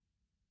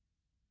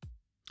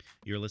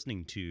You're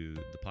listening to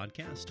the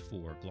podcast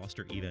for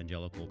Gloucester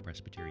Evangelical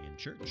Presbyterian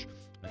Church,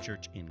 a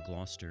church in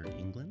Gloucester,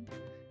 England.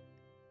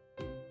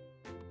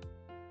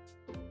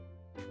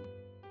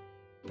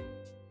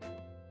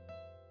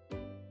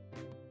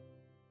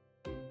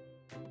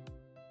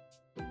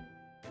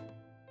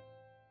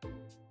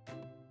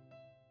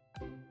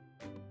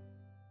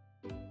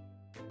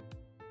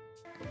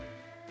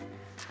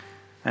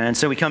 And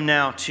so we come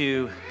now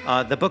to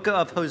the book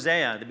of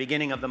Hosea, the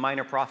beginning of the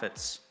minor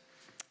prophets.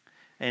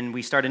 And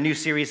we start a new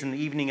series in the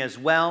evening as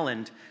well,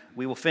 and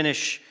we will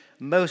finish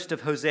most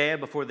of Hosea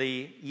before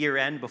the year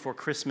end, before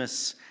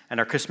Christmas, and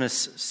our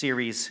Christmas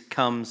series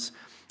comes.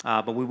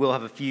 But we will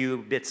have a few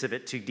bits of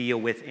it to deal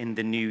with in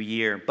the new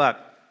year.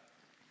 But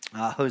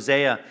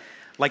Hosea,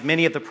 like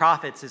many of the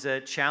prophets, is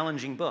a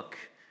challenging book.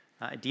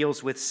 It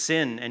deals with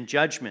sin and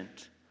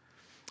judgment.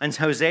 And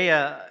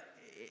Hosea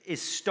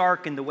is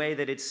stark in the way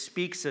that it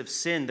speaks of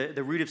sin,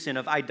 the root of sin,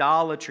 of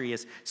idolatry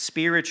as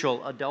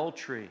spiritual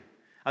adultery,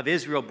 of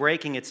Israel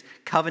breaking its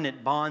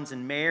covenant bonds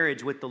and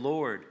marriage with the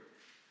Lord.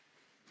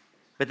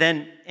 But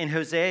then in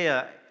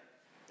Hosea,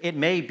 it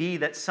may be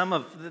that some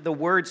of the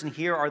words in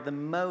here are the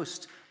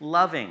most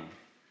loving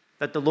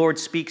that the Lord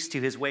speaks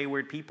to his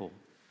wayward people.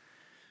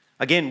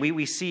 Again,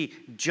 we see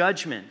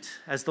judgment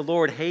as the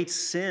Lord hates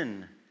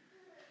sin,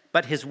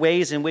 but his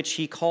ways in which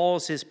he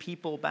calls his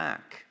people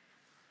back.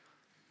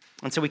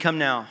 And so we come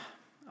now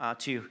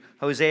to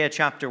Hosea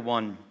chapter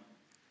 1.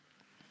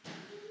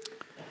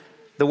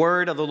 The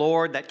word of the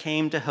Lord that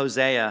came to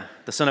Hosea,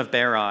 the son of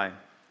Beeri,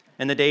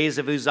 in the days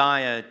of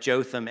Uzziah,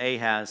 Jotham,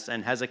 Ahaz,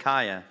 and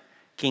Hezekiah,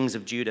 kings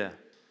of Judah,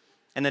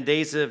 and the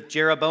days of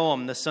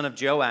Jeroboam, the son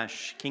of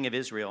Joash, king of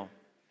Israel.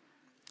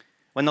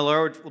 When the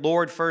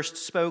Lord first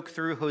spoke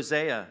through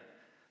Hosea,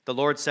 the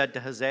Lord said to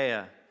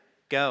Hosea,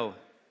 "Go,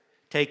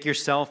 take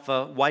yourself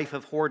a wife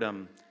of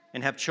whoredom,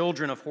 and have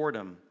children of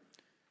whoredom.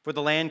 For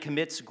the land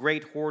commits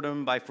great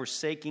whoredom by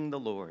forsaking the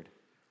Lord."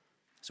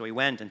 So he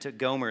went and took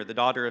Gomer, the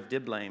daughter of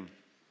Diblaim,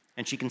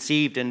 and she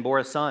conceived and bore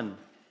a son.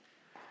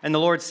 And the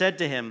Lord said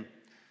to him,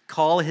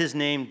 "Call his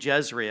name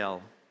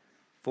Jezreel,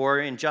 for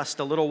in just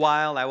a little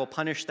while I will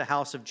punish the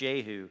house of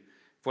Jehu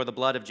for the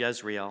blood of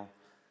Jezreel,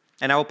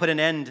 and I will put an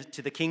end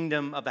to the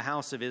kingdom of the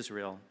house of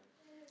Israel.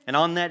 And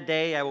on that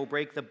day I will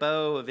break the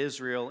bow of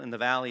Israel in the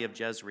valley of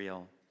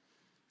Jezreel."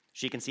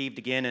 She conceived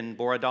again and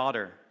bore a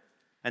daughter,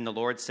 and the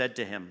Lord said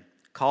to him,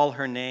 "Call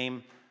her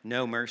name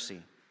No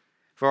Mercy,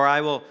 for I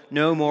will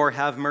no more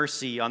have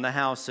mercy on the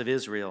house of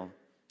Israel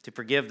to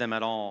forgive them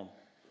at all.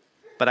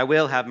 But I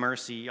will have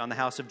mercy on the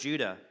house of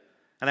Judah,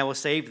 and I will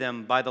save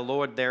them by the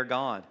Lord their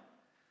God.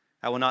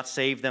 I will not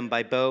save them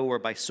by bow or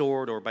by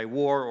sword or by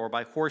war or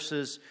by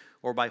horses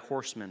or by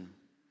horsemen."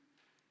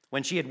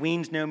 When she had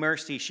weaned No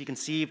Mercy, she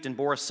conceived and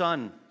bore a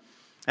son.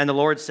 And the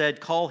Lord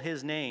said, "Call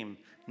his name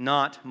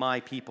Not My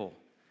People,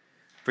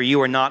 for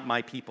you are not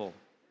my people,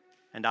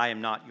 and I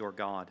am not your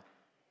God.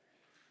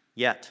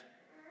 Yet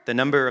the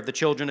number of the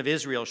children of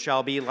Israel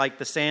shall be like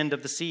the sand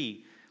of the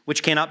sea,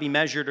 which cannot be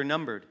measured or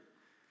numbered.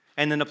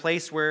 And in the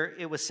place where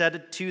it was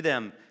said to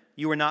them,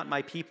 'You are not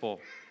my people,'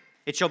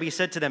 it shall be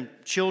said to them,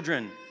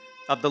 'Children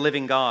of the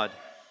living God.'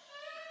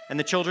 And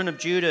the children of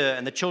Judah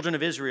and the children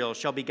of Israel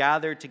shall be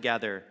gathered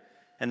together,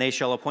 and they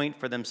shall appoint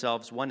for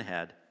themselves one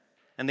head.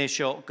 And they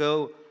shall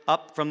go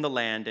up from the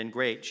land, and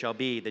great shall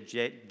be the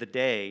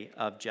day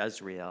of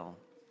Jezreel."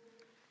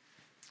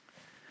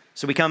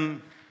 So we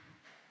come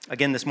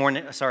again this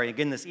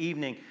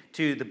evening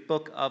to the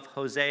book of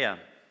Hosea.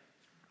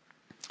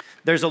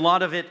 There's a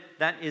lot of it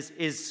that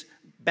is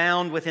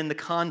bound within the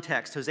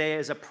context. Hosea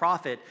is a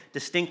prophet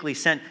distinctly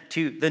sent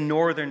to the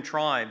northern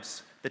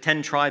tribes, the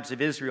 10 tribes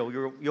of Israel.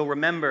 You'll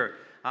remember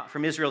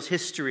from Israel's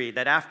history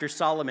that after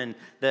Solomon,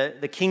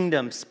 the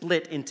kingdom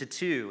split into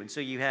two. And so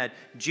you had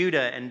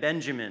Judah and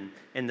Benjamin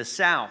in the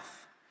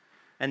south.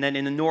 And then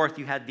in the north,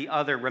 you had the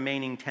other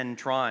remaining 10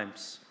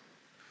 tribes.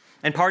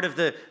 And part of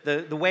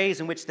the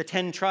ways in which the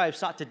 10 tribes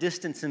sought to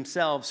distance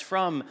themselves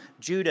from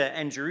Judah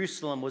and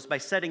Jerusalem was by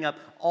setting up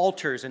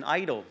altars and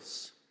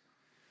idols.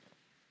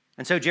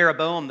 And so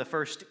Jeroboam, the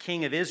first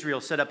king of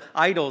Israel, set up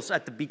idols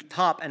at the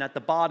top and at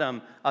the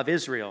bottom of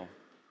Israel,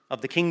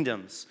 of the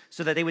kingdoms,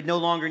 so that they would no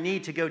longer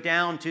need to go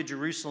down to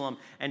Jerusalem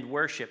and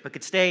worship, but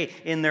could stay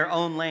in their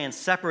own land,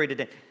 separated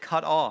and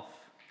cut off.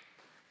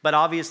 But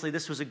obviously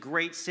this was a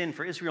great sin,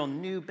 for Israel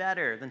knew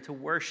better than to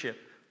worship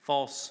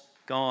false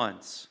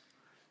gods.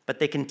 But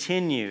they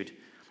continued,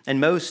 and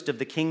most of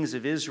the kings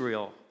of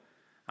Israel,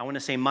 I want to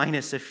say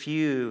minus a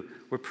few,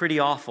 were pretty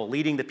awful,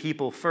 leading the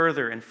people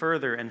further and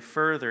further and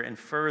further and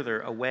further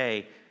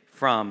away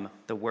from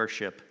the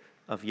worship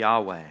of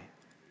Yahweh.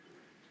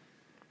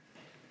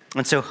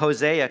 And so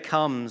Hosea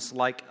comes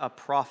like a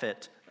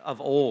prophet of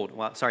old.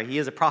 He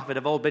is a prophet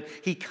of old, but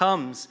he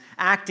comes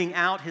acting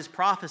out his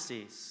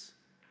prophecies.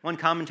 One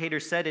commentator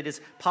said it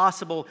is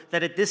possible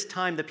that at this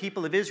time the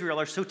people of Israel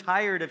are so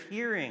tired of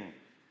hearing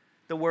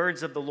the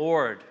words of the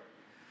Lord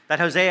that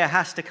Hosea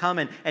has to come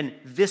and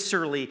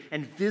viscerally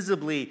and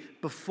visibly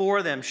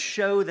before them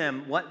show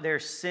them what their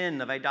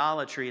sin of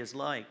idolatry is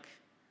like.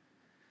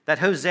 that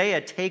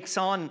Hosea takes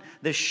on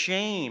the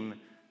shame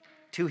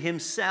to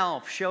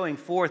himself, showing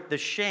forth the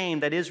shame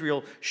that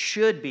Israel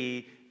should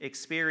be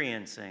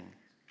experiencing.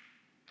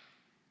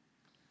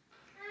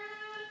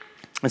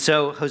 And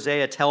so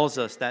Hosea tells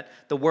us that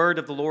the word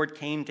of the Lord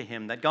came to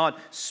him, that God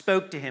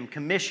spoke to him,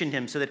 commissioned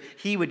him so that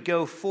he would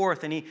go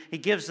forth. And he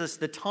gives us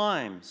the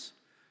times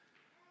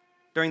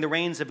during the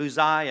reigns of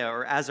Uzziah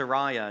or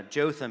Azariah,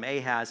 Jotham,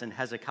 Ahaz, and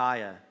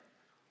Hezekiah.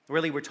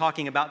 Really, we're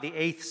talking about the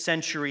 8th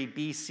century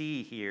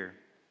BC here.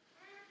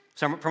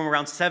 So from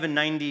around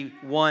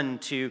 791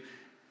 to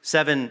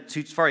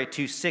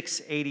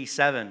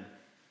 687.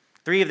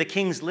 3 of the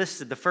kings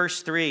listed, the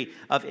first 3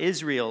 of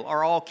Israel,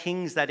 are all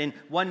kings that in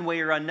one way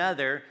or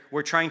another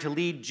were trying to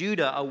lead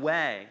Judah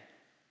away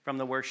from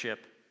the worship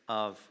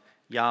of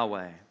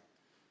Yahweh.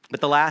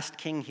 But the last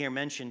king here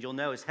mentioned, you'll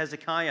know, is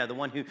Hezekiah, the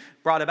one who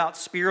brought about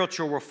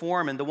spiritual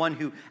reform and the one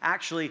who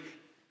actually,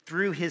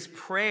 through his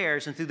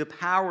prayers and through the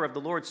power of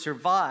the Lord,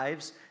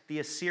 survives the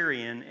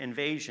Assyrian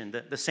invasion,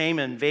 the same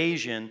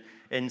invasion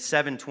in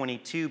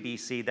 722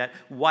 BC that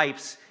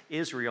wipes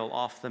Israel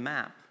off the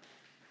map.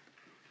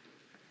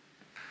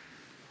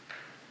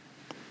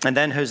 And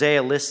then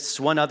Hosea lists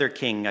one other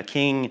king, a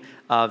king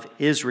of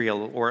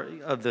Israel or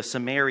of the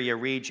Samaria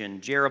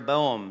region,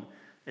 Jeroboam.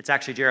 It's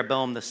actually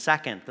Jeroboam the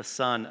second, the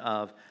son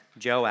of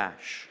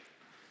Joash.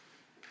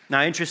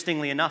 Now,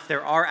 interestingly enough,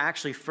 there are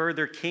actually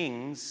further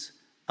kings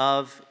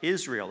of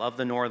Israel, of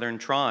the northern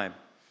tribe.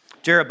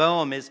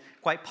 Jeroboam is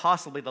quite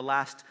possibly the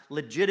last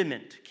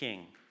legitimate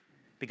king,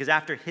 because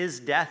after his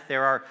death,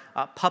 there are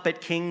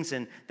puppet kings,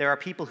 and there are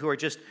people who are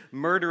just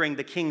murdering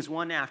the kings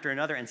one after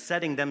another and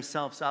setting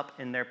themselves up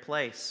in their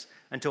place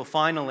until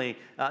finally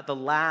the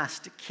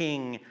last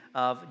king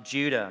of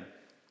Judah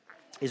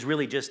is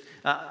really just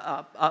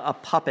a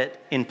puppet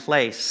in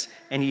place,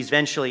 and he's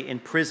eventually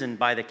imprisoned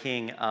by the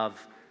king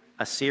of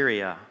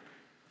Assyria.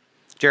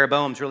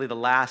 Jeroboam's really the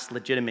last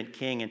legitimate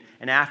king,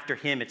 and after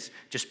him, it's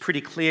just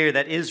pretty clear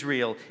that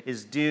Israel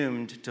is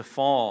doomed to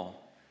fall.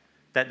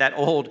 That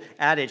old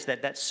adage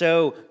that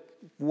so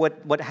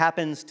what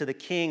happens to the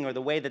king or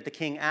the way that the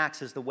king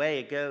acts is the way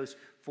it goes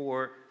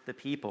for the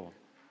people.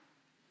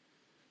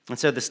 And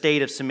so the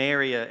state of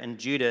Samaria and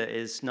Judah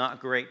is not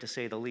great, to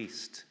say the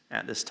least,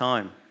 at this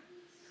time.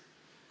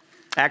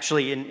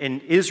 Actually, in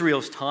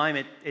Israel's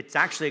time, it's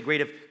actually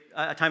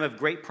a time of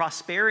great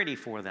prosperity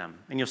for them.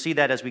 And you'll see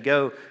that as we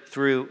go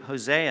through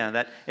Hosea,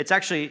 that it's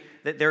actually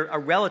that they're a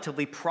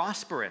relatively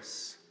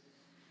prosperous.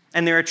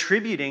 And they're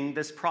attributing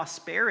this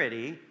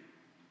prosperity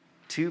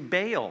to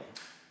Baal.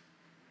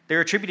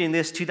 They're attributing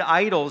this to the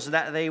idols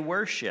that they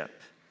worship.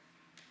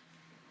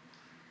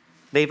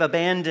 They've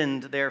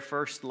abandoned their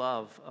first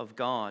love of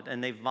God,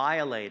 and they've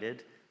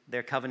violated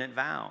their covenant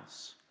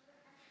vows.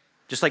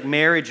 Just like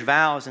marriage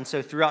vows, and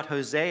so throughout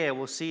Hosea,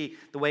 we'll see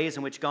the ways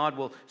in which God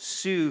will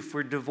sue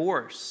for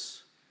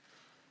divorce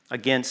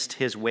against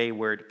his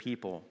wayward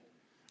people.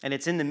 And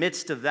it's in the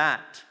midst of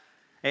that,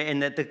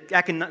 and that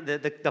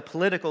the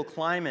political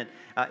climate,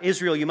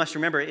 Israel, you must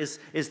remember, is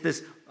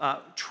this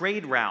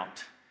trade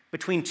route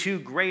between two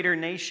greater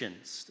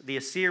nations, the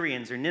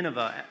Assyrians or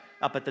Nineveh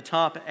up at the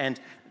top and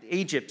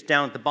Egypt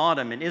down at the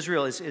bottom. And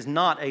Israel is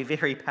not a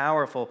very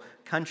powerful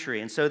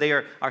country. And so they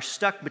are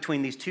stuck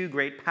between these two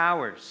great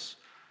powers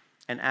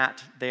and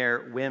at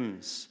their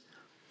whims.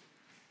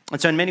 And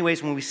so in many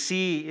ways, when we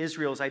see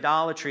Israel's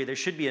idolatry, there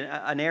should be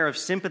an air of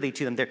sympathy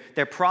to them.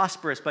 They're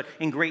prosperous, but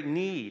in great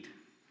need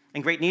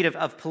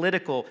of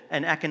political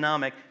and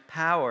economic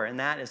power, and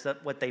that is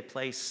what they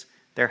place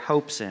their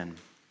hopes in.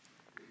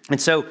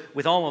 And so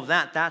with all of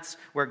that, that's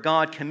where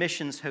God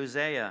commissions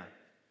Hosea.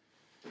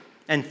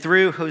 And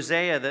through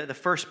Hosea, the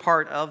first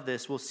part of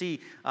this, we'll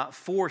see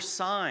 4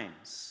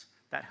 signs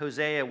that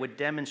Hosea would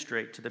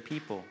demonstrate to the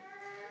people.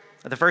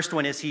 The first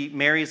one is he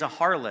marries a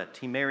harlot.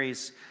 He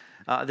marries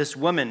this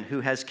woman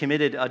who has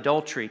committed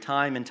adultery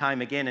time and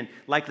time again and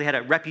likely had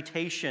a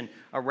reputation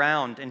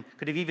around and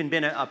could have even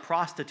been a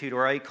prostitute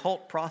or a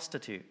cult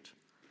prostitute.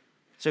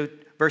 So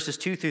verses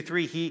 2 through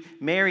 3, he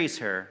marries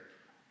her.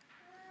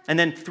 And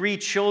then 3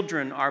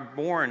 children are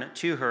born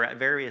to her at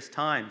various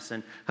times.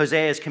 And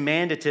Hosea is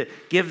commanded to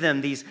give them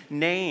these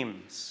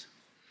names.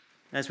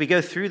 And as we go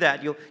through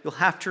that, you'll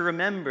have to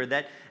remember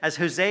that as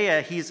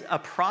Hosea, he's a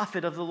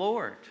prophet of the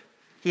Lord.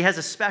 He has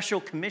a special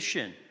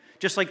commission.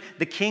 Just like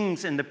the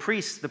kings and the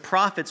priests, the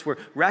prophets were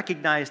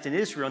recognized in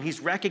Israel, and he's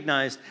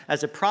recognized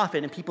as a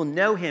prophet, and people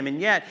know him, and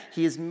yet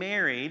he is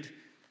married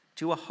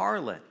to a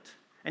harlot.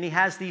 And he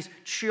has these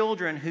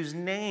children whose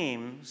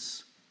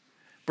names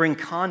bring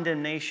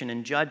condemnation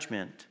and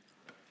judgment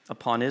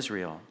upon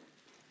Israel.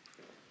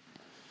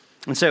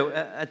 And so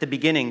at the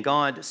beginning,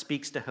 God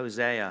speaks to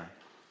Hosea,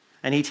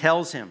 and he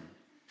tells him,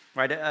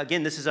 right,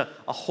 again, this is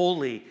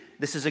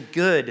a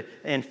good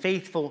and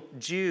faithful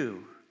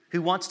Jew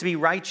who wants to be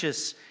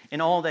righteous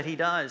in all that he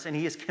does, and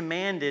he is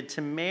commanded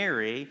to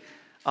marry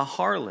a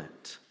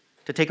harlot,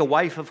 to take a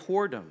wife of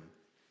whoredom,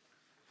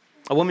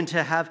 a woman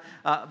to have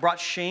brought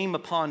shame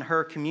upon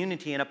her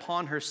community and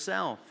upon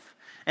herself.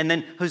 And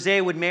then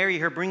Hosea would marry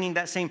her, bringing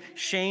that same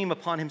shame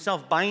upon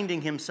himself,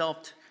 binding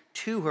himself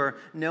to her,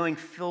 knowing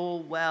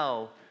full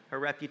well her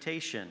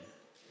reputation.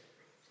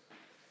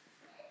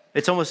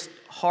 It's almost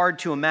hard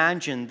to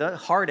imagine the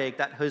heartache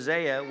that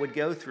Hosea would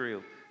go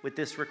through with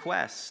this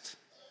request.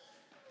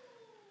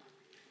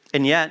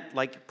 And yet,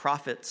 like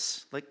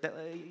prophets,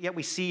 yet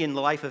we see in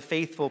the life of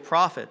faithful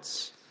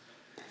prophets.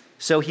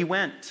 So he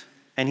went,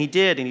 and he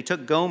did, and he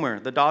took Gomer,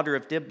 the daughter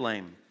of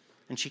Diblaim,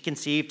 and she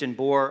conceived and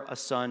bore a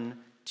son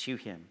to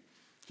him.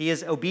 He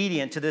is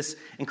obedient to this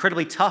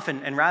incredibly tough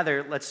and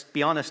rather, let's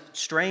be honest,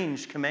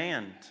 strange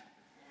command.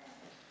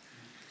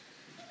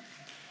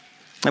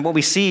 And what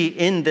we see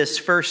in this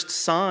first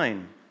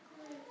sign,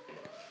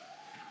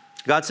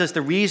 God says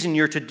the reason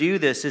you're to do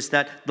this is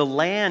that the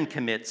land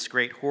commits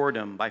great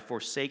whoredom by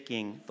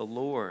forsaking the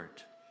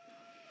Lord.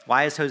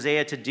 Why is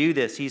Hosea to do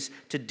this? He's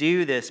to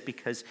do this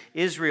because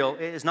Israel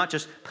is not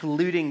just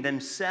polluting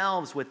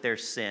themselves with their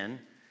sin,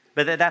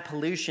 but that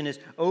pollution is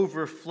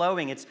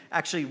overflowing. It's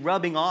actually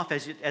rubbing off,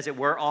 as it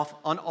were, off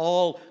on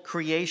all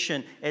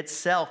creation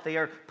itself. They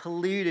are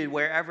polluted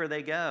wherever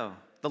they go.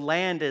 The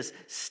land is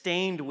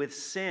stained with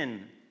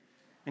sin,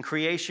 and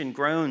creation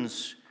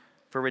groans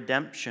for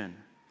redemption.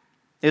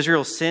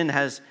 Israel's sin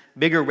has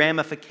bigger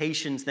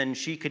ramifications than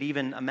she could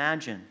even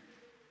imagine.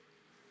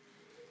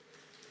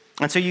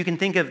 And so you can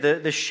think of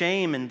the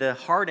shame and the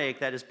heartache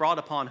that is brought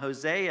upon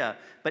Hosea,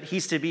 but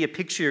he's to be a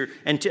picture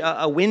and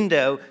a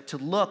window to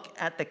look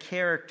at the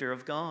character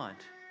of God.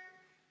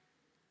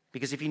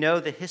 Because if you know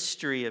the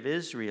history of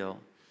Israel,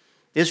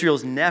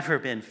 Israel's never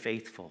been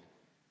faithful.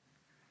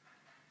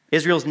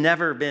 Israel's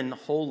never been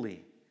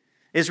holy.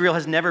 Israel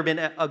has never been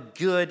a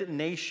good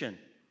nation.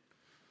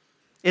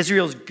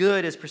 Israel's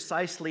good is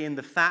precisely in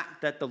the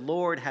fact that the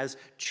Lord has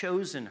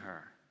chosen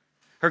her.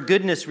 Her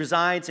goodness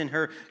resides in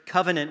her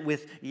covenant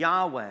with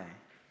Yahweh,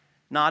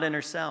 not in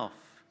herself.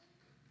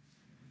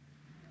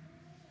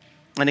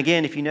 And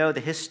again, if you know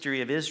the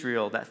history of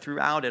Israel, that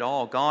throughout it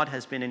all, God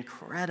has been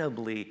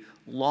incredibly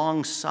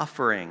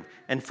long-suffering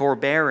and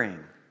forbearing.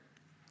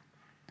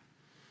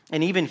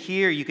 And even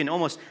here, you can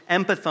almost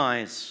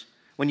empathize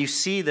when you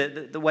see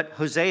what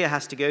Hosea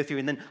has to go through,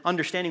 and then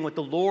understanding what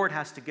the Lord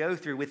has to go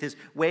through with his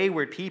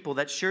wayward people,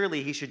 that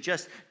surely he should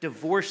just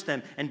divorce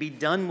them and be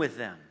done with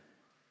them.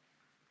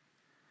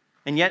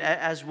 And yet,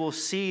 as we'll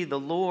see, the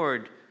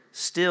Lord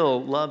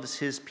still loves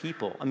his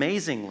people,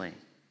 amazingly.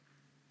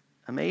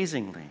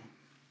 Amazingly.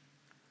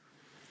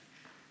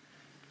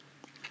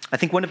 I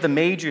think one of the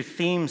major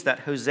themes that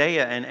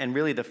Hosea and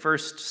really the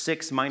first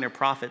 6 minor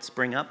prophets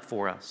bring up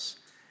for us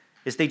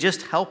is they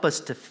just help us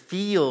to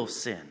feel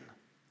sin.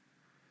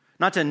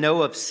 Not to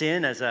know of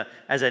sin as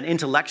an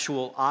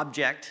intellectual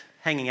object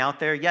hanging out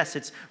there. Yes,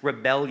 it's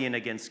rebellion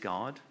against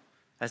God.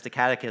 As the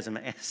Catechism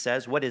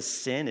says, what is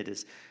sin? It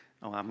is,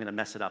 I'm going to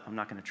mess it up. I'm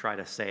not going to try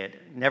to say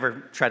it.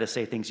 Never try to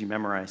say things you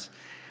memorize.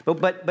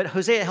 But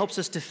Hosea helps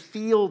us to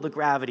feel the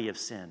gravity of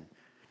sin,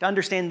 to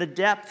understand the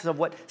depth of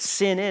what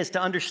sin is,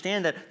 to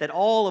understand that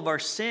all of our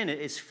sin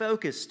is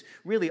focused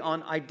really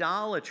on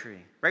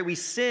idolatry. Right? We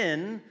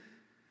sin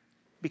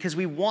because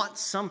we want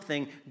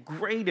something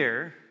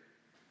greater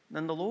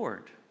than the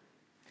Lord.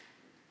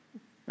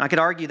 I could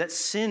argue that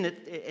sin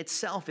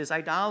itself is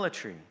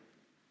idolatry.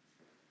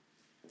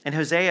 And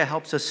Hosea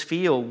helps us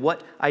feel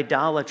what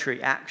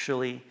idolatry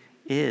actually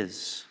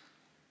is.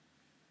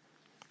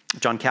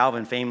 John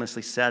Calvin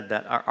famously said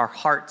that our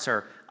hearts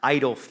are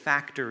idol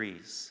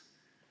factories.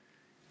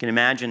 You can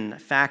imagine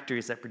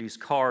factories that produce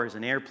cars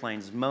and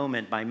airplanes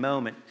moment by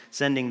moment,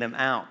 sending them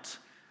out.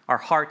 Our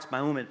hearts,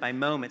 moment by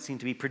moment, seem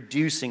to be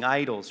producing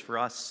idols for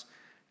us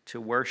to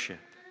worship.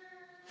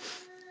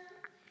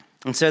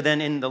 And so then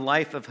in the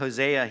life of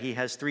Hosea, he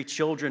has 3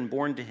 children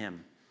born to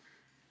him.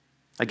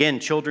 Again,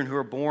 children who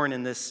are born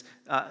in this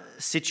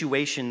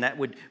situation that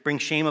would bring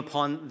shame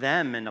upon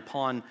them and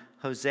upon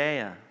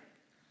Hosea.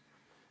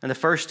 And the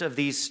first of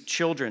these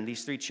children,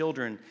 these 3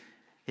 children,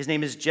 his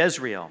name is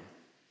Jezreel.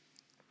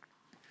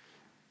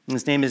 And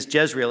his name is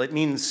Jezreel. It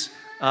means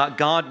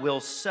God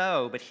will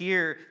sow. But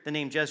here the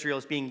name Jezreel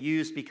is being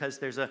used because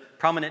there's a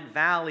prominent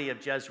valley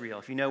of Jezreel.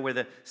 If you know where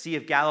the Sea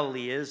of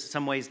Galilee is,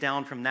 some ways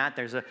down from that,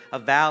 there's a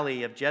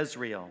valley of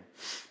Jezreel.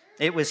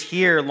 It was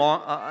here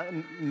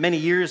many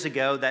years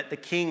ago that the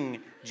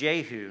king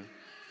Jehu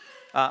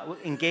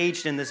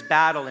engaged in this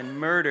battle and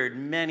murdered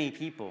many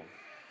people.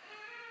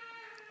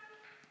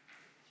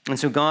 And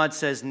so God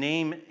says,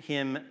 name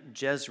him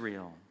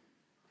Jezreel.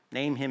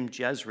 Name him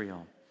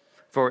Jezreel.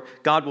 For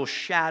God will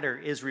shatter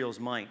Israel's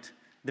might.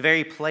 The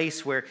very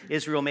place where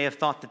Israel may have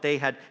thought that they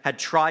had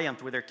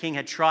triumphed, where their king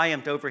had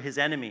triumphed over his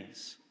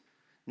enemies,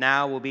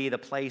 now will be the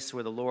place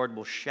where the Lord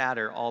will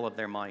shatter all of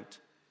their might.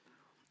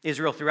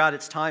 Israel throughout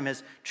its time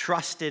has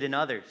trusted in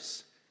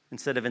others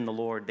instead of in the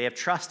Lord. They have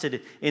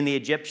trusted in the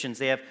Egyptians.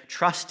 They have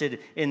trusted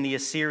in the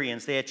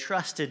Assyrians. They have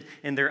trusted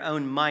in their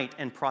own might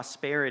and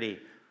prosperity.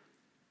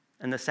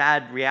 And the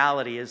sad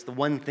reality is the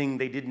one thing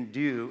they didn't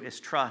do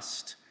is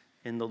trust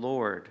in the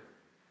Lord.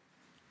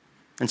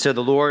 And so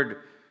the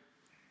Lord,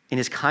 in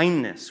his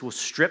kindness, will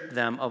strip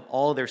them of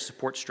all their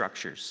support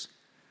structures,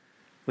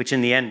 which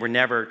in the end were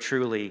never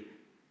truly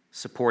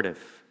supportive.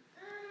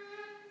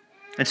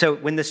 And so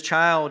when this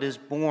child is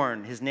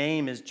born, his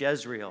name is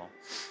Jezreel.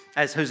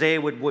 As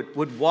Hosea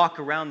would walk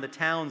around the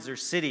towns or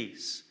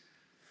cities,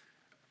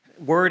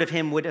 word of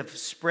him would have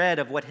spread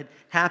of what had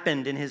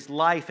happened in his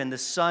life and the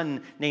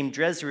son named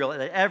Jezreel.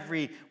 That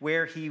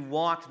everywhere he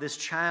walked, this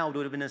child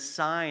would have been a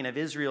sign of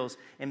Israel's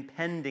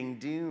impending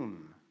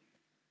doom.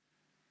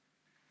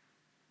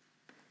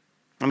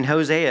 I mean,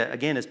 Hosea,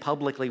 again, is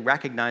publicly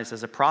recognized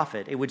as a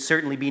prophet. It would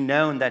certainly be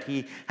known that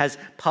he has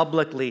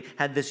publicly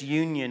had this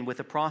union with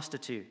a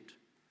prostitute.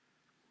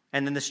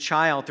 And then this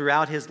child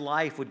throughout his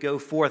life would go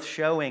forth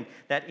showing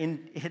that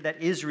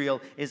Israel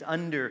is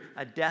under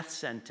a death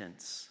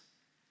sentence.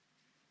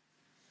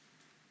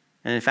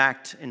 And in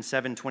fact, in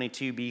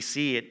 722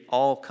 BC, it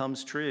all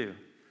comes true.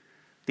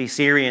 The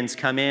Assyrians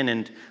come in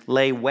and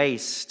lay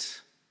waste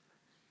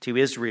to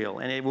Israel,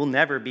 and it will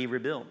never be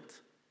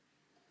rebuilt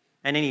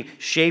in any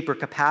shape or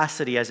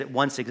capacity as it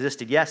once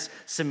existed. Yes,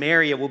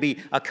 Samaria will be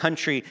a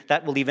country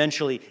that will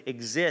eventually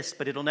exist,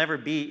 but it'll never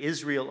be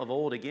Israel of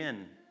old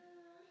again.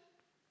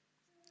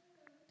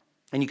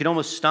 And you can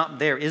almost stop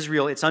there.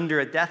 Israel, it's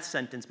under a death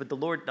sentence, but the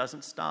Lord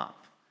doesn't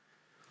stop.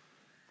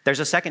 There's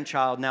a second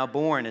child now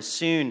born. As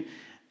soon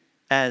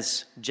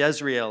as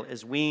Jezreel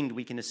is weaned,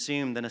 we can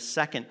assume then a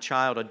second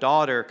child, a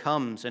daughter,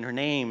 comes, and her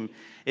name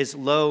is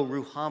Lo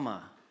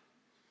Ruhamah.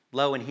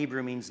 Lo in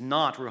Hebrew means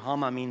not.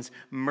 Ruhamah means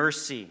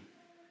mercy.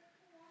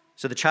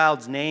 So the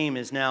child's name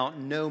is now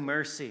No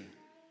Mercy.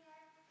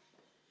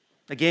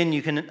 Again,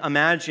 you can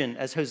imagine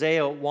as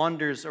Hosea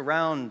wanders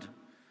around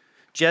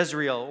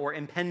Jezreel or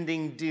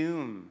impending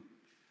doom.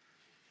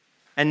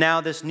 And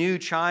now this new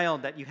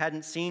child that you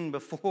hadn't seen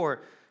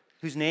before,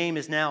 whose name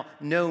is now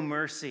No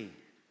Mercy.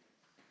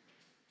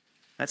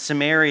 That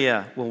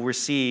Samaria will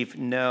receive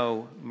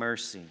no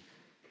mercy.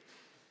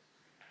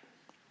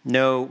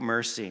 No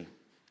mercy.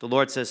 The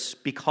Lord says,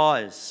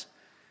 because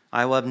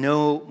I will have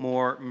no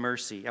more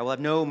mercy. I will have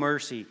no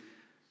mercy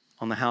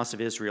on the house of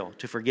Israel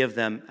to forgive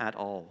them at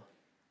all.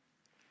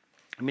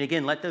 I mean,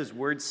 again, let those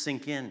words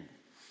sink in.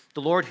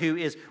 The Lord who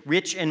is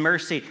rich in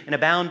mercy and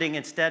abounding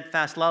in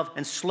steadfast love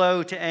and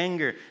slow to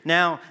anger.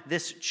 Now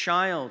this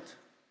child,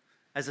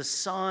 as a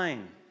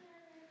sign,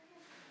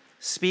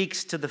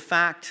 speaks to the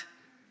fact,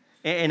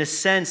 in a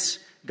sense,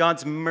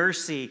 God's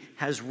mercy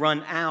has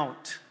run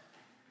out.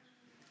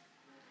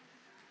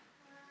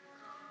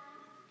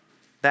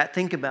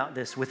 Think about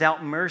this.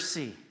 Without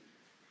mercy,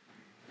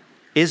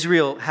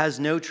 Israel has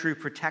no true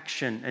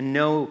protection and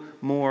no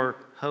more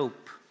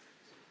hope.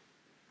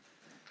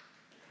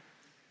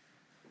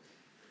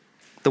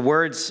 The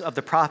words of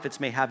the prophets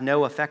may have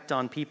no effect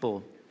on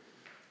people,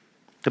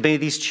 but maybe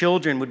these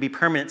children would be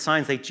permanent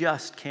signs they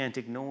just can't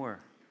ignore.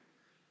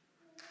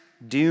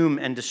 Doom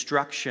and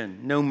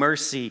destruction, no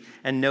mercy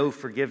and no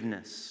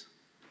forgiveness,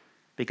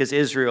 because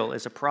Israel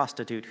is a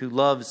prostitute who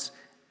loves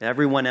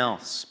everyone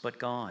else but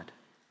God.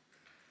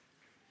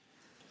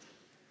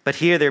 But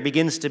here there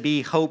begins to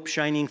be hope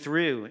shining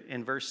through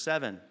in verse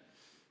 7.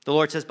 The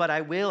Lord says, but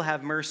I will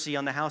have mercy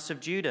on the house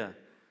of Judah,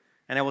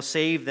 and I will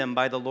save them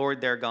by the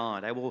Lord their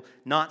God. I will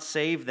not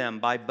save them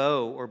by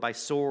bow or by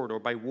sword or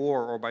by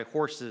war or by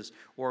horses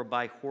or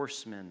by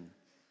horsemen.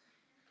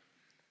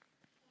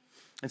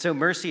 And so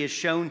mercy is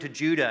shown to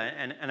Judah,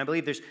 and I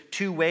believe there's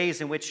two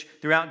ways in which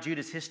throughout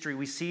Judah's history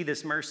we see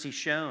this mercy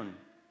shown.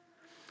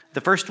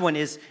 The first one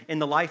is in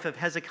the life of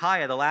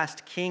Hezekiah, the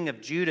last king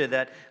of Judah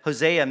that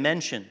Hosea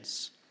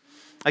mentions.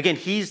 Again,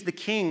 he's the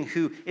king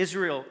who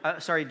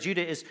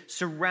Judah is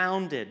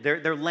surrounded.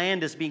 Their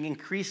land is being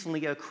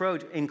increasingly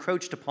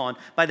encroached upon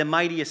by the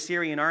mighty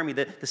Assyrian army,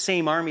 the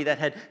same army that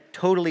had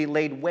totally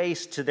laid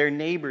waste to their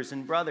neighbors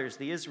and brothers,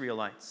 the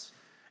Israelites.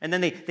 And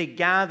then they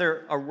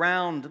gather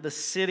around the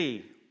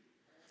city.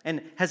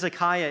 And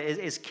Hezekiah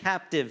is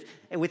captive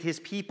with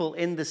his people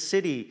in the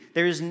city.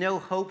 There is no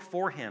hope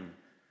for him.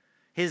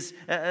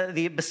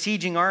 The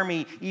besieging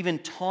army even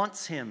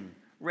taunts him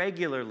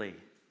regularly.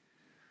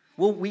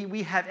 Well,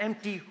 we have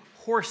empty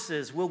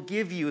horses we'll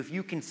give you if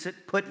you can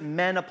put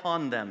men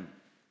upon them.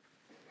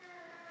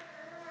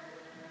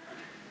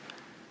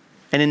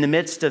 And in the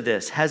midst of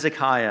this,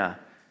 Hezekiah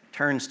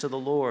turns to the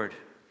Lord.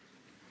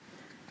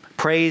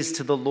 Praise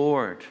to the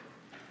Lord.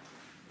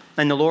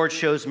 And the Lord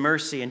shows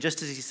mercy. And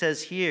just as he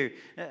says here,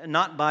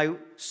 not by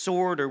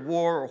sword or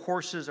war or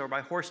horses or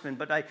by horsemen,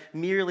 but by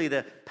merely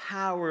the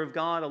power of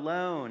God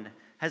alone,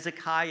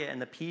 Hezekiah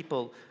and the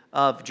people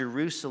of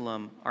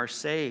Jerusalem are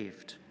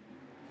saved.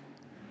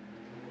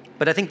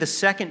 But I think the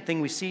second thing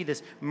we see,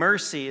 this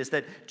mercy, is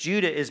that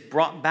Judah is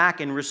brought back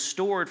and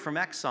restored from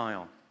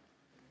exile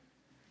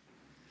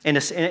in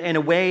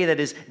a way that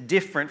is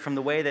different from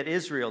the way that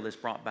Israel is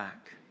brought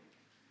back.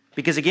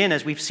 Because again,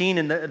 as we've seen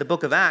in the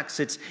book of Acts,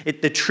 it's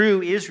the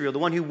true Israel, the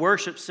one who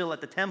worships still at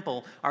the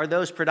temple, are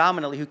those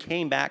predominantly who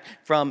came back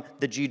from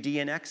the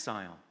Judean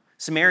exile.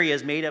 Samaria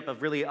is made up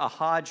of really a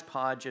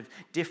hodgepodge of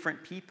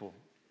different people.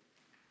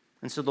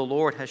 And so the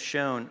Lord has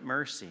shown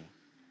mercy.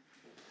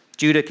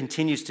 Judah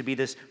continues to be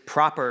this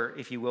proper,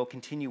 if you will,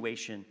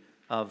 continuation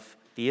of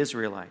the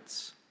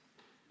Israelites.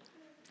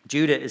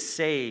 Judah is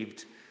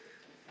saved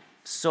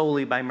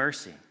solely by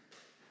mercy.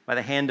 by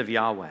the hand of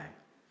Yahweh,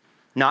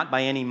 not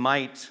by any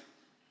might.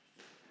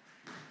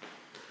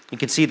 You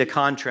can see the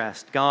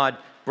contrast. God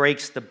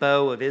breaks the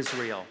bow of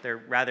Israel, their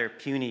rather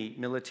puny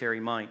military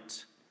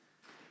might.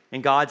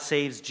 And God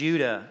saves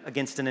Judah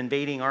against an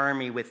invading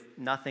army with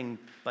nothing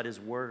but his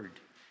word.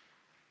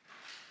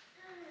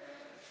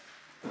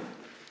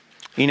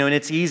 And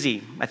it's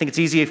easy. I think it's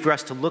easy for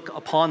us to look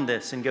upon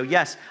this and go,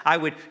 yes, I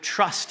would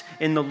trust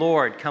in the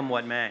Lord, come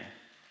what may.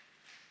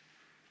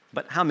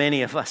 But how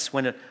many of us,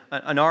 when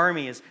an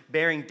army is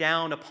bearing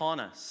down upon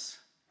us,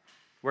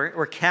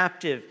 we're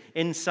captive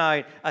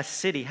inside a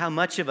city, how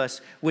much of us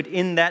would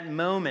in that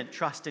moment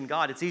trust in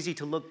God? It's easy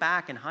to look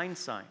back in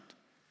hindsight.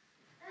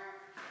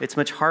 It's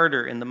much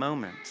harder in the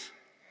moment.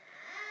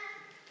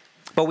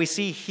 But we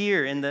see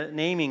here in the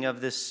naming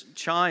of this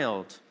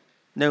child,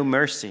 no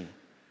mercy.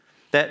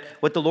 That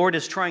what the Lord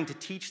is trying to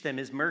teach them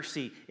is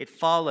mercy. It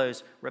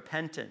follows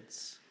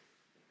repentance.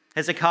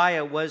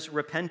 Hezekiah was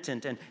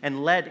repentant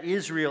and led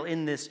Israel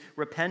in this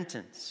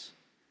repentance.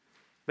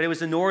 But it was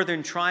the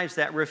northern tribes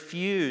that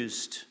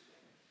refused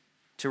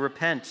to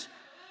repent.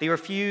 They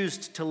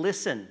refused to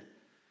listen,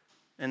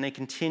 and they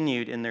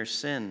continued in their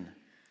sin.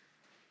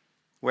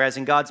 Whereas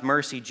in God's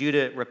mercy,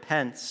 Judah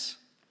repents,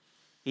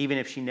 even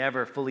if she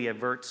never fully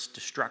averts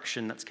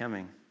destruction that's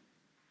coming.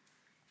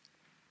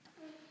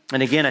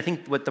 And again, I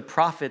think what the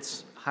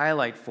prophets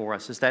highlight for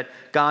us is that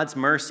God's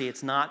mercy,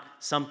 it's not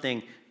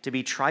something to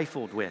be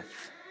trifled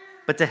with,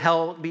 but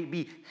to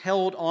be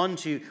held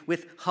onto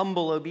with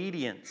humble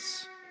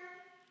obedience.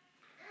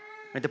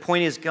 And the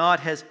point is, God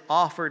has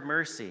offered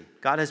mercy.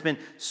 God has been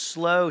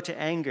slow to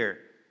anger.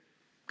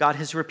 God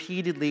has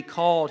repeatedly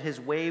called his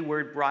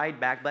wayward bride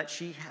back, but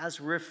she has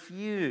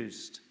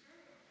refused.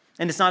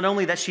 And it's not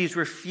only that she's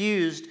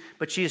refused,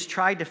 but she has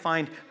tried to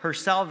find her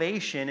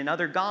salvation in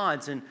other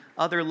gods and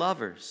other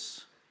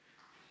lovers.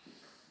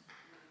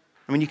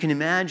 I mean, you can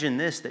imagine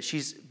this, that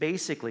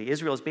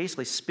Israel is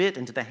basically spit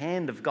into the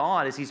hand of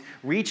God as he's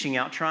reaching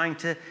out, trying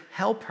to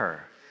help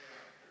her.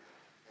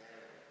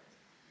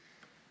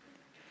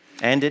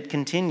 And it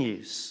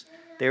continues.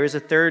 There is a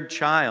third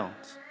child,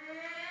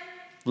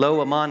 Lo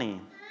Amani,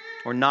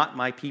 or not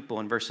my people,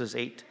 in verses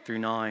 8 through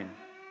 9.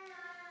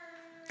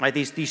 Right,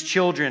 these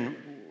children,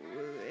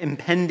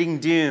 impending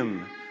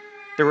doom,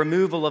 the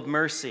removal of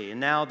mercy, and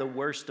now the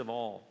worst of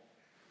all.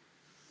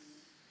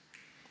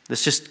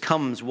 This just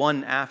comes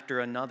one after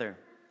another.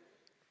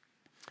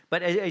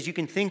 But as you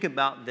can think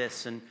about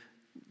this, and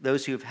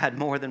those who have had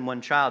more than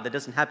one child, that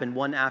doesn't happen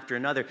one after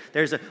another.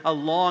 There's a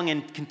long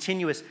and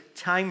continuous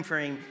time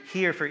frame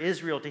here for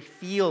Israel to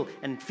feel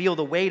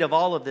the weight of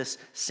all of this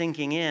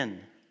sinking in.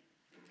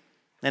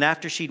 And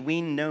after she'd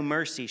weaned no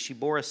mercy, she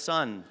bore a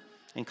son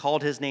and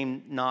called his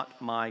name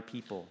Not My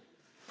People.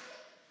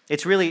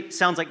 It really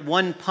sounds like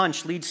one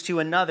punch leads to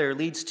another,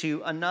 leads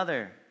to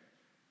another.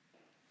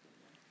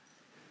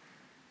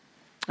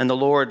 And the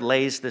Lord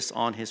lays this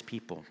on his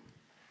people.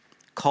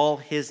 Call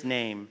his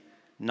name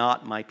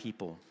Not My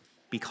People,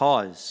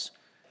 because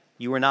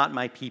you are not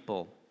my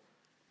people,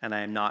 and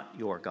I am not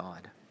your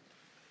God.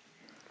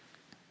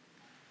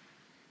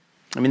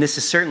 I mean, this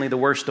is certainly the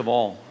worst of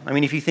all. I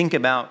mean, if you think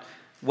about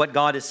what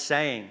God is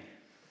saying,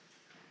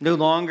 no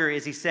longer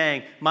is he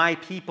saying, my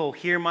people,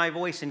 hear my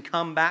voice and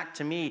come back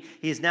to me.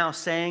 He is now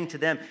saying to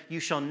them, you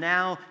shall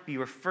now be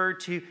referred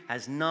to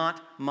as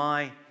not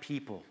my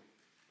people.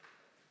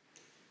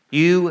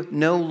 You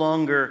no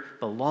longer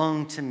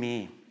belong to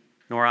me,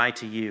 nor I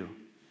to you.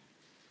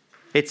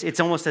 It's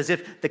almost as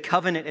if the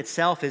covenant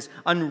itself is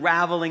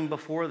unraveling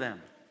before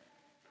them.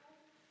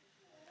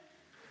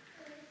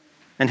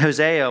 And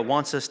Hosea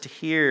wants us to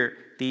hear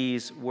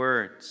these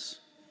words.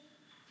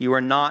 You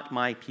are not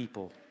my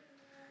people,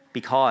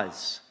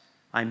 because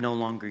I'm no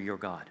longer your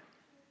God.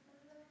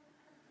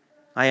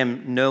 I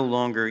am no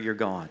longer your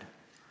God.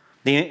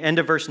 The end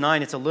of verse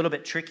 9, it's a little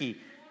bit tricky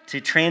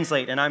to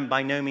translate, and I'm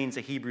by no means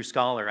a Hebrew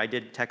scholar. I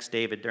did text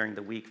David during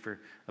the week for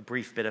a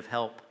brief bit of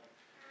help.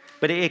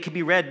 But it could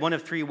be read one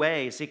of three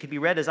ways. It could be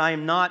read as, I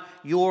am not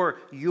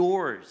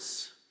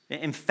yours,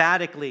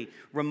 emphatically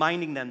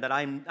reminding them that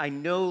I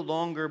no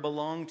longer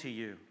belong to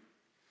you.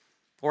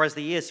 Or as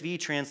the ESV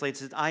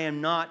translates it, I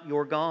am not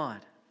your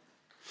God.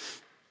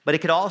 But it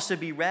could also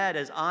be read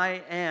as,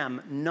 I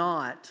am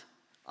not,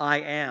 I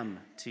am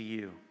to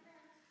you.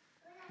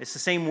 It's the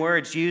same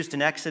words used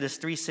in Exodus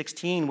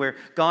 3:16, where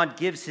God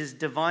gives his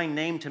divine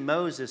name to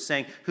Moses,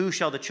 saying, who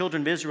shall the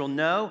children of Israel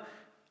know?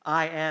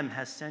 I am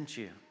has sent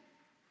you.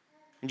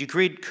 And you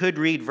could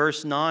read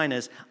verse 9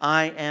 as,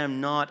 I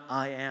am not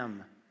I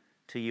am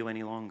to you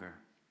any longer.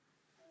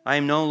 I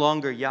am no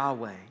longer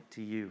Yahweh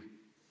to you.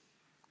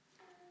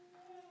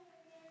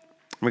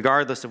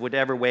 Regardless of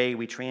whatever way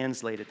we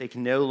translate it, they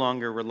can no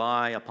longer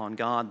rely upon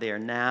God. They are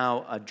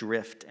now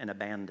adrift and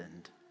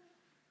abandoned.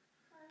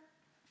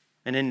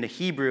 And in the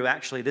Hebrew,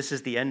 actually, this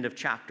is the end of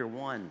chapter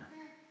 1.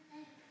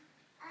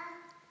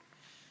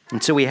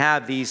 And so we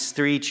have these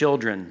three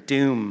children,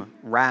 doom,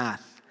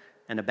 wrath,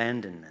 and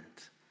abandonment.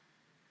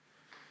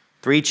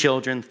 3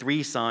 children,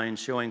 3 signs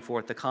showing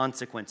forth the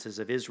consequences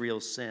of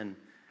Israel's sin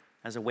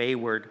as a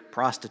wayward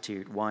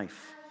prostitute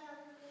wife.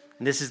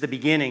 And this is the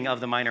beginning of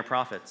the minor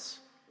prophets.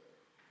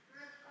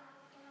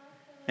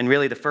 And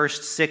really the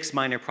first 6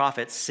 minor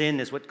prophets, sin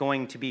is what's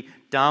going to be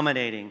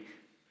dominating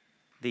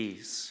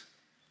these.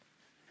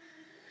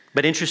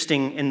 But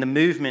interesting, in the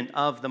movement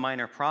of the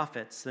minor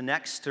prophets, the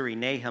next 3,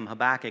 Nahum,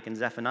 Habakkuk, and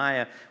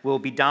Zephaniah, will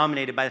be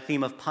dominated by the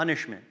theme of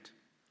punishment.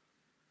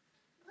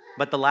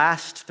 But the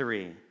last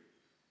three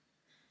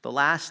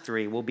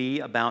will be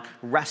about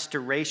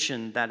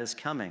restoration that is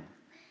coming.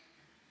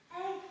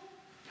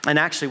 And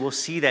actually, we'll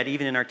see that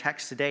even in our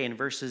text today in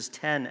verses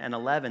 10 and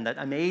 11, that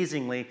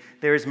amazingly,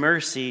 there is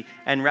mercy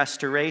and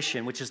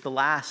restoration, which is the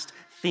last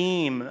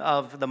theme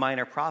of the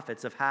minor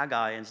prophets of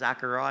Haggai and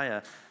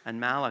Zechariah and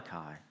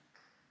Malachi.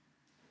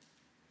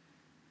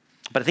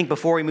 But I think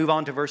before we move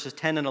on to verses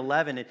 10 and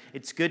 11,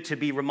 it's good to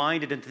be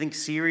reminded and to think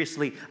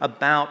seriously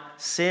about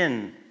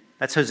sin.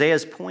 That's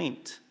Hosea's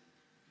point.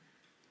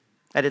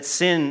 At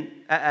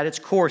its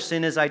core,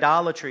 sin is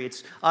idolatry.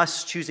 It's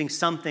us choosing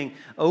something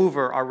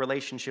over our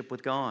relationship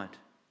with God.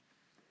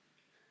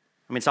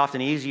 I mean, it's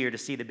often easier to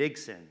see the big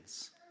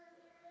sins,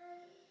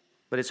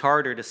 but it's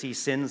harder to see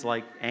sins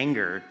like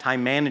anger,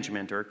 time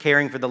management, or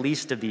caring for the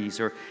least of these,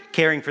 or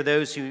caring for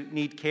those who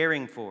need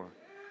caring for,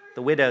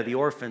 the widow, the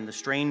orphan, the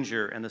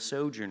stranger, and the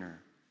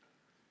sojourner.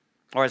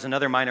 Or as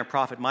another minor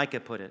prophet,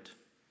 Micah, put it,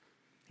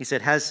 he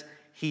said, "Has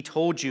he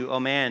told you, O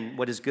man,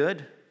 what is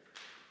good?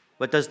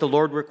 What does the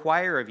Lord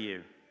require of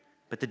you?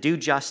 But to do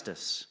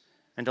justice,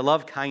 and to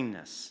love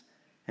kindness,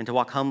 and to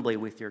walk humbly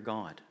with your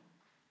God."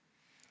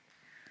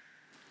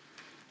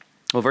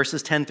 Well,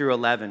 verses 10 through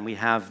 11, we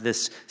have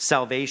this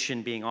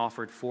salvation being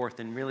offered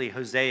forth, and really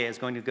Hosea is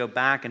going to go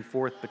back and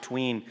forth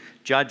between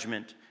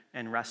judgment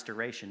and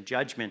restoration,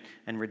 judgment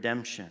and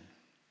redemption.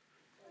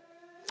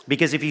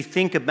 Because if you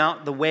think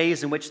about the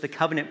ways in which the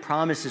covenant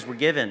promises were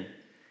given,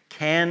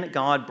 can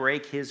God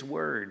break his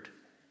word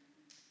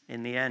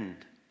in the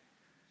end?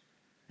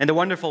 And the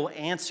wonderful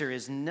answer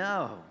is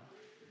no.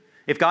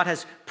 If God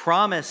has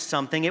promised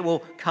something, it will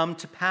come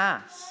to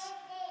pass.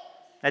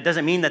 That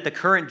doesn't mean that the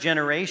current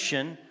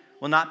generation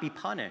will not be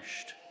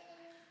punished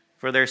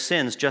for their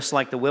sins, just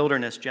like the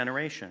wilderness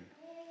generation.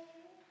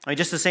 I mean,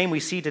 just the same we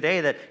see today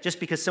that just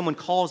because someone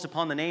calls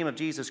upon the name of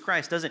Jesus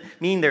Christ doesn't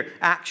mean they're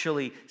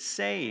actually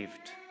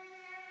saved.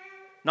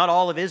 Not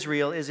all of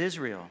Israel is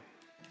Israel.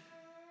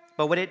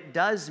 But what it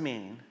does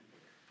mean,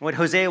 what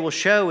Hosea will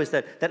show, is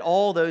that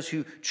all those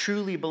who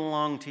truly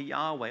belong to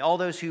Yahweh, all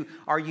those who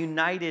are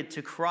united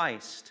to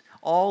Christ,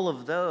 all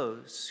of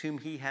those whom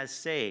he has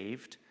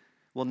saved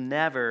will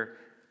never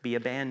be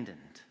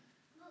abandoned.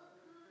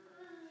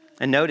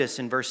 And notice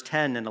in verse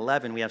 10 and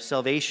 11, we have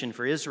salvation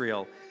for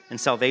Israel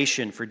and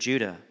salvation for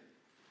Judah.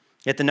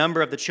 Yet the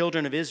number of the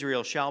children of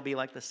Israel shall be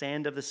like the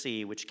sand of the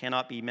sea, which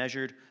cannot be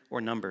measured or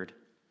numbered.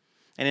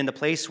 And in the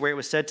place where it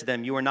was said to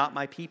them, "You are not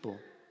my people,"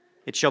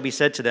 it shall be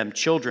said to them,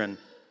 "Children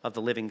of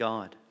the living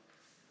God."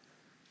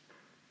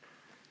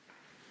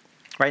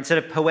 Right? Instead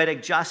of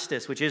poetic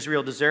justice, which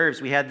Israel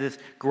deserves, we had this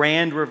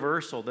grand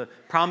reversal. The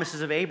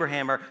promises of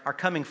Abraham are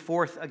coming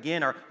forth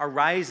again, are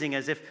rising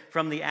as if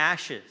from the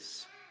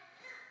ashes.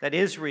 That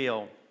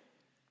Israel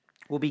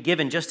will be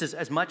given just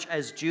as much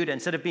as Judah.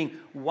 Instead of being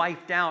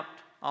wiped out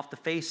off the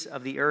face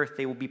of the earth,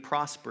 they will be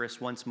prosperous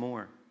once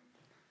more.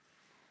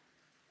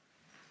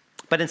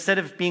 But instead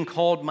of being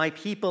called my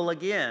people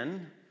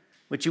again,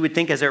 which you would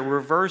think as a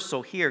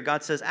reversal here,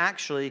 God says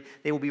actually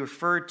they will be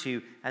referred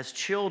to as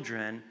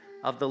children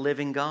of the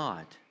living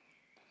God.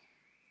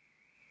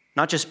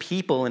 Not just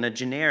people in a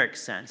generic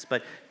sense,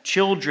 but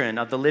children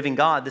of the living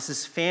God. This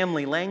is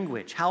family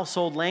language,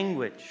 household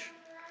language,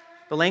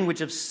 the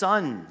language of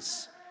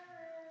sons.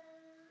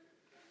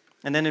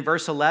 And then in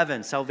verse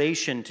 11,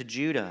 salvation to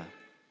Judah.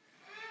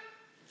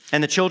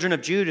 "And the children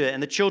of Judah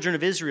and the children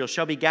of Israel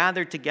shall be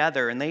gathered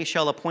together, and they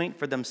shall appoint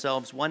for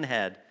themselves one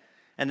head,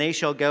 and they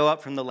shall go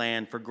up from the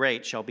land, for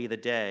great shall be the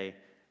day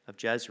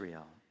of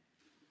Jezreel."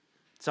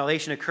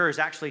 Salvation occurs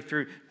actually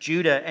through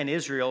Judah and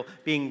Israel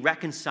being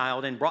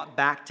reconciled and brought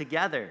back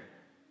together.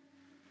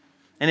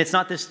 And it's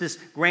not this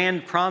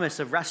grand promise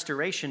of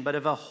restoration, but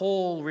of a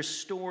whole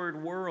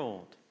restored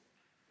world.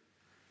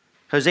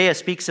 Hosea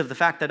speaks of the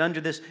fact that under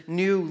this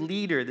new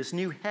leader, this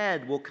new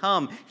head will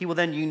come. He will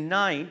then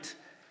unite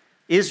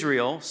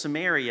Israel,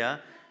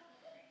 Samaria,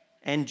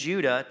 and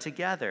Judah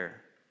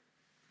together.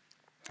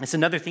 It's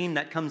another theme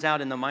that comes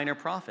out in the minor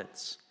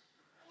prophets.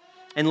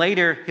 And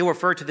later, he'll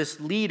refer to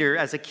this leader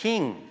as a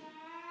king.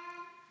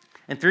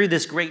 And through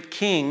this great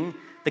king,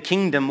 the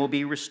kingdom will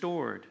be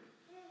restored.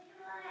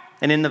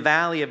 And in the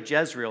valley of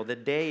Jezreel, the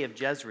day of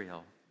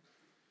Jezreel.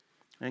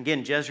 And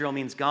again, Jezreel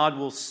means God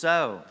will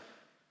sow.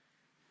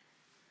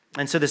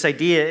 And so this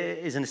idea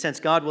is, in a sense,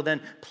 God will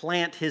then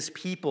plant his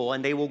people,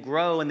 and they will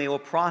grow and they will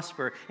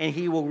prosper, and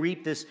he will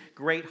reap this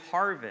great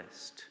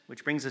harvest,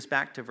 which brings us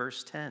back to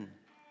verse 10.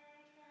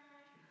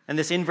 And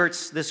this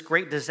inverts this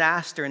great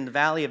disaster in the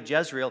valley of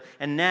Jezreel,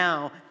 and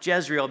now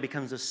Jezreel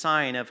becomes a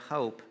sign of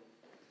hope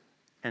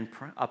and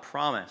a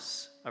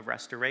promise of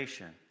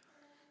restoration.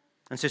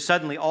 And so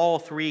suddenly all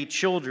three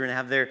children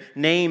have their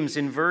names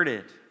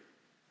inverted.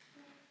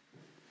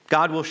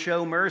 God will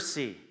show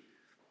mercy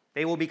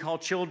They will be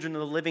called children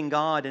of the living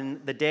God,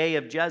 and the day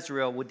of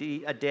Jezreel will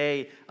be a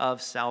day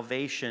of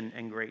salvation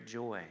and great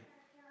joy.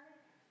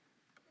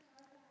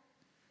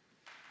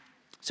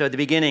 So at the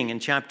beginning in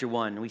chapter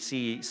 1, we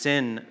see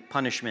sin,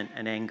 punishment,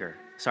 and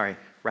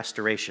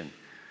restoration.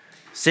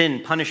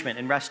 Sin, punishment,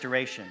 and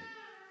restoration.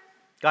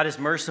 God is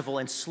merciful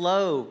and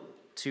slow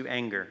to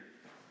anger,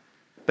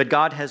 but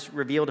God has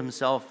revealed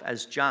himself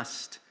as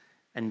just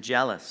and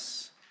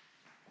jealous.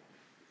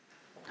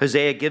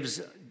 Hosea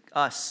gives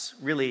us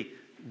really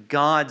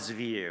God's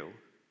view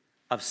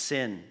of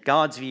sin,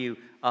 God's view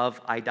of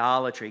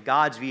idolatry,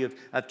 God's view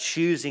of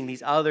choosing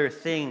these other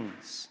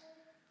things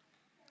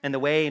and the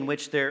way in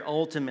which they're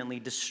ultimately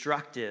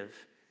destructive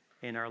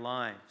in our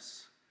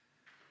lives.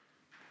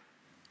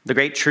 The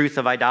great truth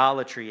of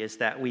idolatry is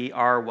that we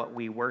are what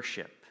we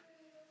worship.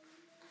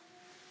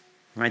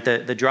 Right?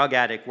 The drug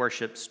addict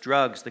worships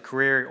drugs. The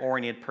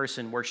career-oriented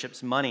person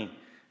worships money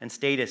and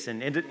status.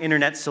 And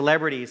internet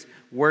celebrities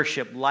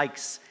worship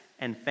likes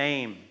and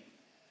fame.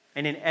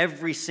 And in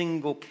every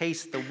single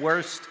case, the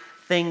worst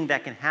thing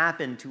that can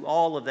happen to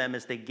all of them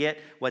is they get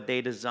what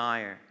they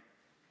desire.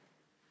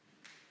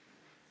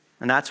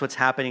 And that's what's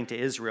happening to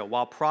Israel.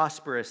 While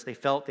prosperous, they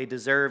felt they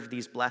deserved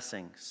these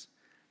blessings.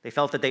 They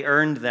felt that they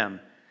earned them.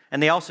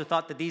 And they also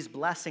thought that these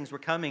blessings were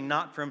coming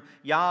not from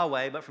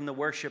Yahweh, but from the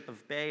worship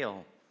of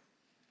Baal.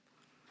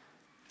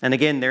 And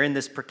again, they're in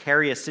this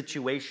precarious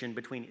situation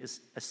between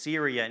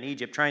Assyria and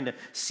Egypt, trying to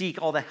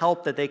seek all the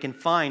help that they can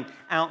find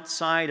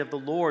outside of the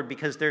Lord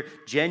because they're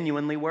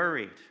genuinely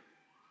worried.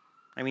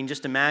 I mean,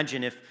 just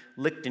imagine if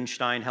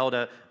Liechtenstein held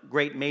a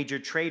great major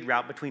trade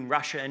route between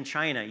Russia and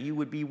China. You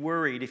would be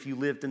worried if you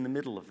lived in the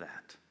middle of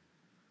that.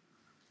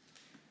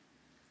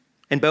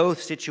 And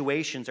both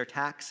situations are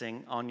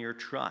taxing on your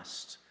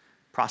trust,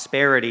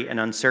 prosperity, and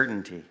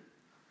uncertainty.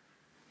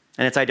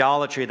 And it's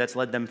idolatry that's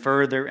led them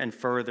further and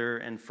further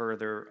and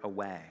further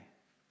away.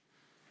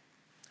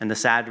 And the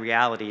sad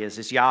reality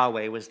is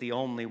Yahweh was the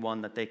only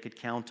one that they could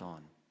count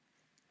on.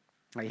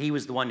 Right? He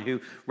was the one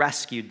who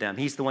rescued them.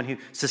 He's the one who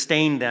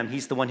sustained them.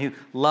 He's the one who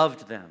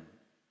loved them.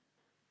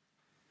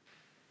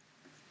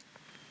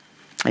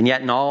 And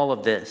yet in all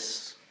of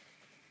this,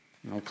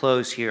 and I'll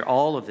close here,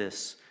 all of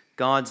this,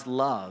 God's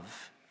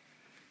love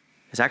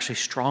is actually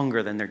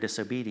stronger than their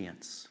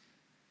disobedience.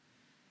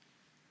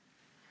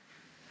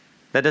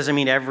 That doesn't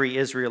mean every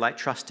Israelite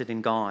trusted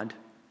in God.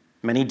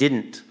 Many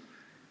didn't,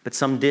 but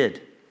some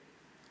did.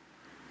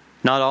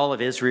 Not all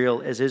of Israel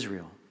is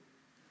Israel.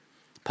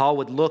 Paul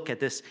would look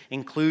at this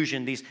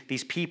inclusion,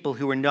 these people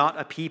who were not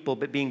a people,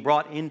 but being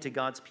brought into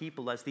God's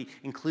people as the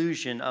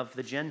inclusion of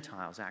the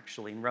Gentiles,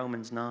 actually, in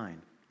Romans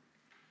 9.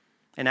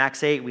 In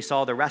Acts 8, we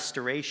saw the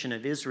restoration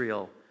of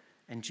Israel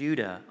and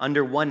Judah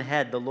under one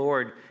head, the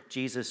Lord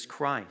Jesus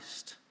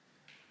Christ.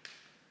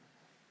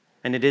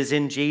 And it is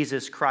in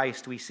Jesus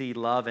Christ we see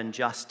love and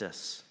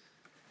justice.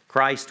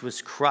 Christ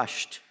was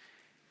crushed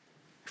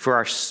for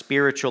our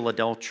spiritual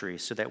adultery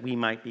so that we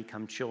might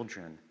become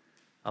children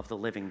of the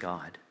living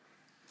God.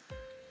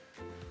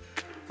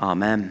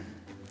 Amen.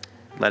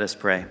 Let us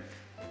pray.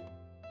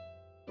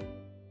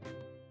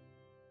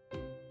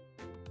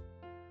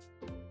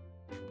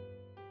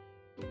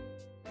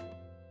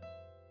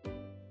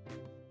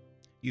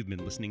 You've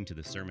been listening to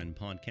the Sermon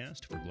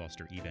Podcast for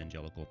Gloucester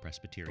Evangelical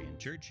Presbyterian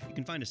Church. You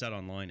can find us out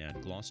online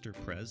at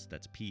gloucesterpres,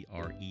 that's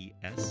PRES.co.uk.